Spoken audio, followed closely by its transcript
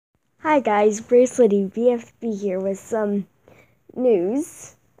Hi guys, Bracelety BFB here with some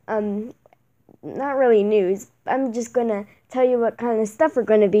news. Not really news. I'm just gonna tell you what kind of stuff we're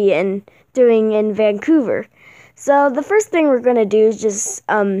gonna be doing in Vancouver. So the first thing we're gonna do is just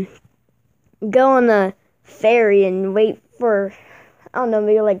go on a ferry and wait for, I don't know,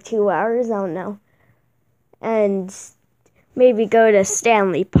 maybe like 2 hours, I don't know. And maybe go to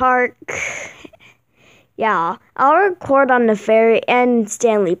Stanley Park. Yeah, I'll record on the ferry and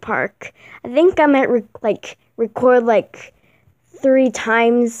Stanley Park. I think I might record like 3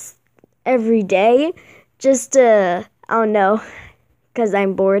 times every day, just to, I don't know, cause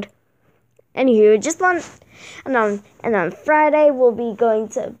I'm bored. Anywho, and on Friday we'll be going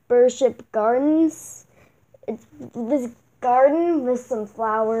to Burship Gardens. It's this garden with some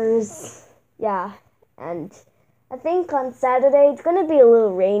flowers. Yeah, and I think on Saturday it's gonna be a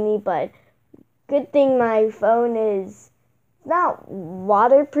little rainy, but good thing my phone is not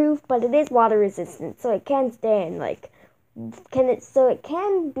waterproof, but it is water resistant, so it can stand so it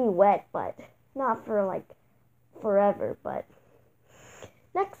can be wet, but not for forever. But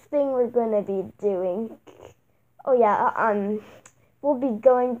next thing we're gonna be doing, we'll be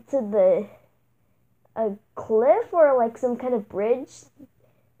going to a cliff or some kind of bridge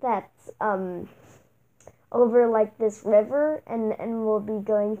that's over this river, and we'll be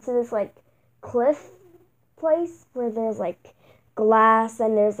going to this cliff place where there's glass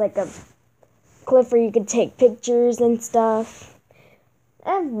and there's a cliff where you could take pictures and stuff.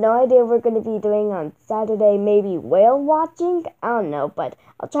 I have no idea what we're going to be doing on Saturday. Maybe whale watching? I don't know, but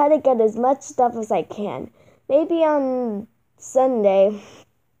I'll try to get as much stuff as I can. Maybe on Sunday,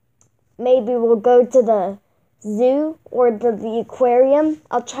 maybe we'll go to the zoo or the aquarium.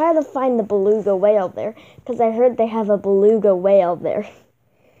 I'll try to find the beluga whale there, because I heard they have a beluga whale there.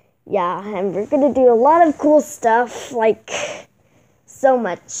 Yeah, and we're gonna do a lot of cool stuff, so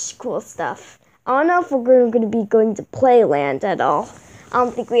much cool stuff. I don't know if we're gonna be going to Playland at all. I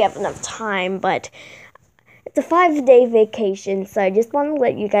don't think we have enough time, but it's a 5-day vacation, so I just want to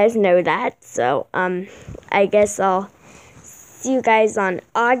let you guys know that. So, I guess I'll see you guys on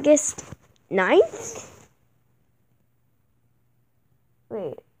August 9th?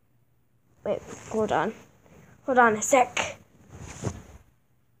 Wait, hold on a sec.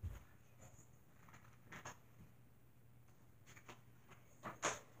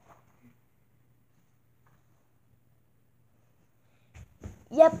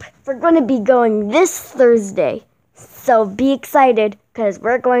 Yep, we're going to be going this Thursday, so be excited, because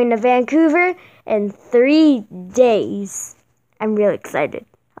we're going to Vancouver in 3 days. I'm really excited.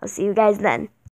 I'll see you guys then.